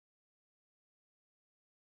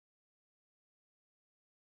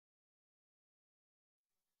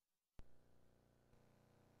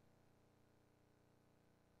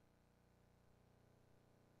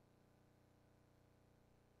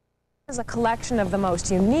Is a collection of the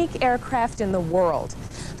most unique aircraft in the world.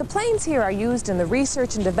 The planes here are used in the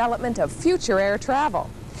research and development of future air travel.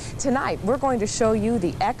 Tonight, we're going to show you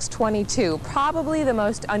the X-22, probably the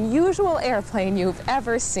most unusual airplane you've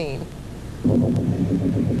ever seen.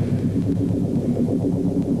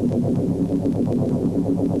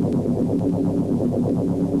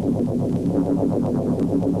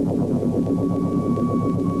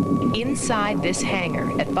 Inside this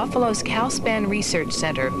hangar at Buffalo's CALSPAN Research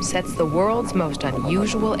Center sits the world's most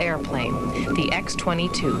unusual airplane, the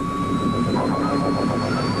X-22.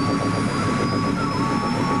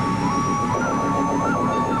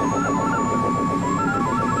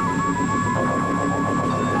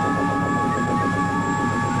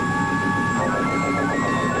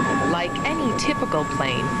 Like any typical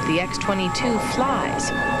plane, the X-22 flies.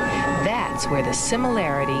 That's where the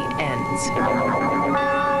similarity ends.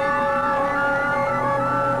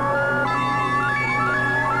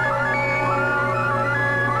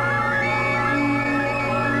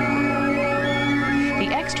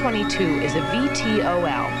 X-22 is a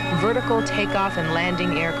VTOL, vertical takeoff and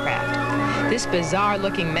landing aircraft. This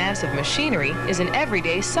bizarre-looking mass of machinery is an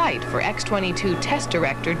everyday sight for X-22 test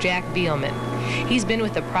director Jack Beilman. He's been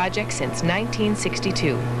with the project since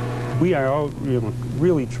 1962. We are all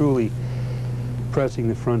really, truly pressing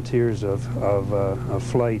the frontiers of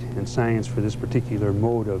flight and science for this particular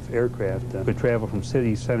mode of aircraft. Could travel from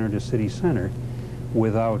city center to city center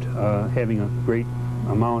without having a great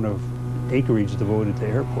amount of acreage devoted to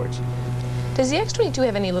airports. Does the X-22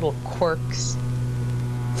 have any little quirks?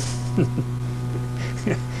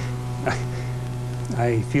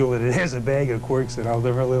 I feel that it has a bag of quirks that I'll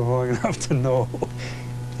never live long enough to know.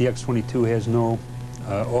 The X-22 has no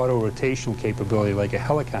auto-rotational capability like a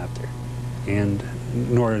helicopter, and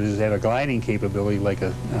nor does it have a gliding capability like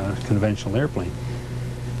a conventional airplane.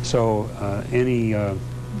 So any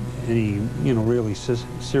really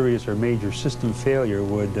serious or major system failure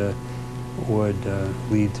would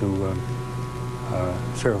lead to a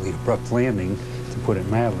fairly abrupt landing, to put it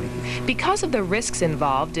mildly. Because of the risks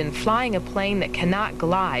involved in flying a plane that cannot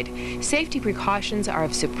glide, safety precautions are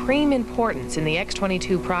of supreme importance in the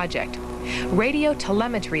X-22 project. Radio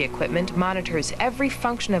telemetry equipment monitors every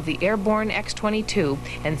function of the airborne X-22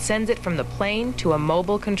 and sends it from the plane to a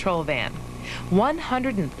mobile control van.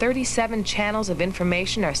 137 channels of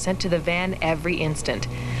information are sent to the van every instant.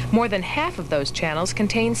 More than half of those channels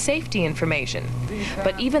contain safety information.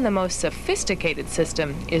 But even the most sophisticated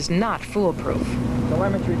system is not foolproof.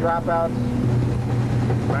 Telemetry dropouts.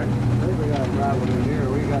 Right. I think we got a problem in here.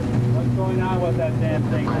 What's going on with that damn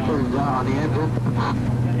thing now?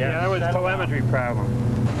 Yeah, that was a telemetry problem.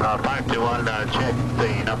 521, check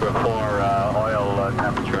the number 4 oil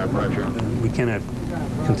temperature and pressure. We cannot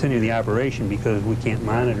continue the operation because we can't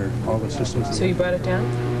monitor all the systems. So you brought it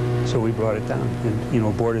down? So we brought it down and,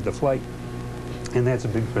 aborted the flight. And that's a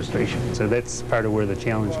big frustration. So that's part of where the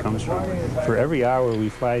challenge comes from. For every hour we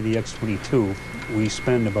fly the X-22, we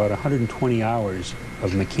spend about 120 hours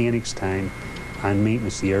of mechanics time on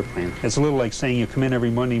maintenance of the airplane. It's a little like saying you come in every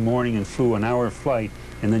Monday morning and flew an hour flight,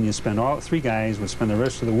 and then you spend three guys would spend the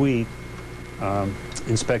rest of the week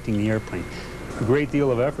inspecting the airplane. A great deal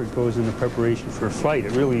of effort goes into preparation for a flight.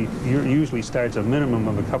 It really usually starts a minimum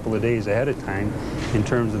of a couple of days ahead of time in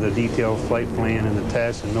terms of the detailed flight plan and the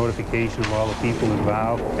tests and notification of all the people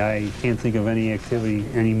involved. I can't think of any activity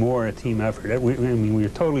anymore, a team effort. We're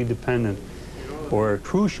totally dependent, or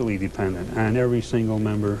crucially dependent, on every single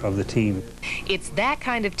member of the team. It's that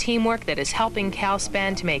kind of teamwork that is helping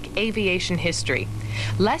CALSPAN to make aviation history.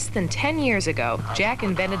 Less than 10 years ago, Jack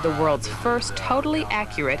invented the world's first totally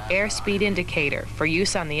accurate airspeed indicator for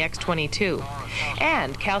use on the X-22.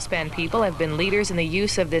 And CALSPAN people have been leaders in the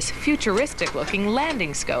use of this futuristic-looking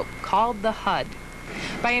landing scope called the HUD.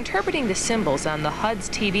 By interpreting the symbols on the HUD's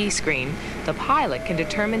TV screen, the pilot can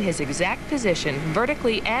determine his exact position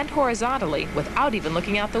vertically and horizontally without even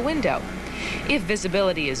looking out the window. If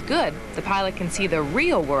visibility is good, the pilot can see the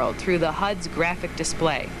real world through the HUD's graphic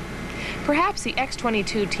display. Perhaps the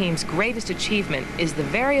X-22 team's greatest achievement is the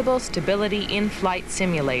Variable Stability In-Flight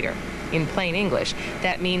Simulator. In plain English,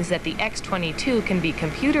 that means that the X-22 can be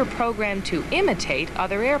computer programmed to imitate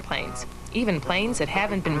other airplanes, even planes that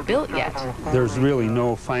haven't been built yet. There's really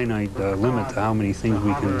no finite limit to how many things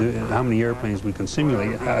we can do, how many airplanes we can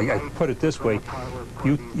simulate. I put it this way,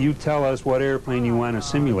 you tell us what airplane you want to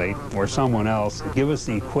simulate, or someone else, give us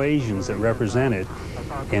the equations that represent it,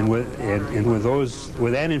 and with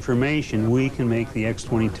that information, we can make the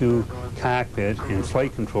X-22 cockpit and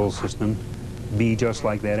flight control system be just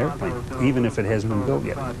like that airplane, even if it hasn't been built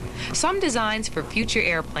yet. Some designs for future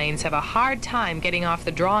airplanes have a hard time getting off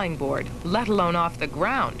the drawing board, let alone off the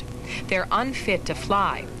ground. They're unfit to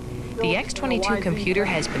fly. The X-22 computer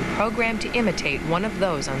has been programmed to imitate one of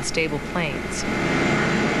those unstable planes.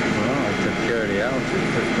 Well, I took care of the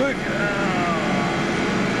altitude. Good.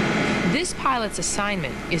 This pilot's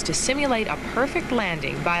assignment is to simulate a perfect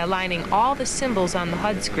landing by aligning all the symbols on the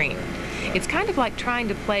HUD screen. It's kind of like trying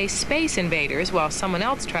to play Space Invaders while someone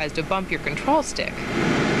else tries to bump your control stick.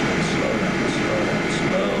 Slow down, slow down,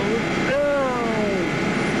 slow down.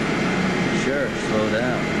 Sure, slow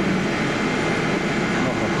down.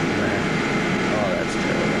 Oh, man. Oh, that's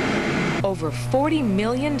terrible. Over $40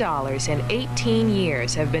 million in 18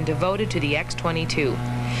 years have been devoted to the X-22.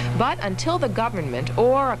 But until the government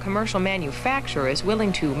or a commercial manufacturer is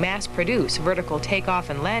willing to mass-produce vertical takeoff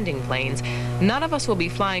and landing planes, none of us will be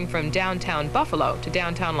flying from downtown Buffalo to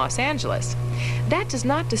downtown Los Angeles. That does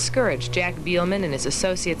not discourage Jack Beilman and his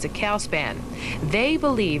associates at CALSPAN. They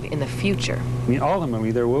believe in the future. I mean,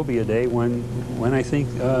 ultimately, there will be a day when I think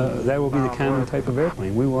that will be the common type of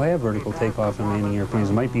airplane. We will have vertical takeoff and landing airplanes.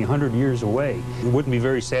 It might be 100 years away. It wouldn't be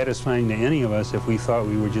very satisfying to any of us if we thought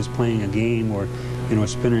we were just playing a game or, you know,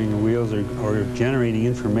 spinning the wheels or generating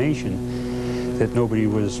information that nobody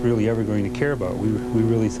was really ever going to care about. We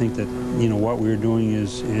really think that, you know, what we're doing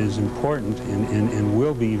is important and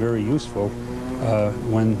will be very useful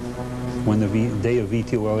when the day of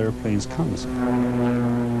VTOL airplanes comes.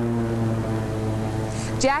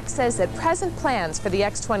 Jack says that present plans for the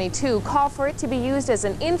X-22 call for it to be used as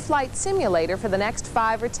an in-flight simulator for the next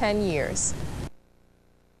 5 or 10 years.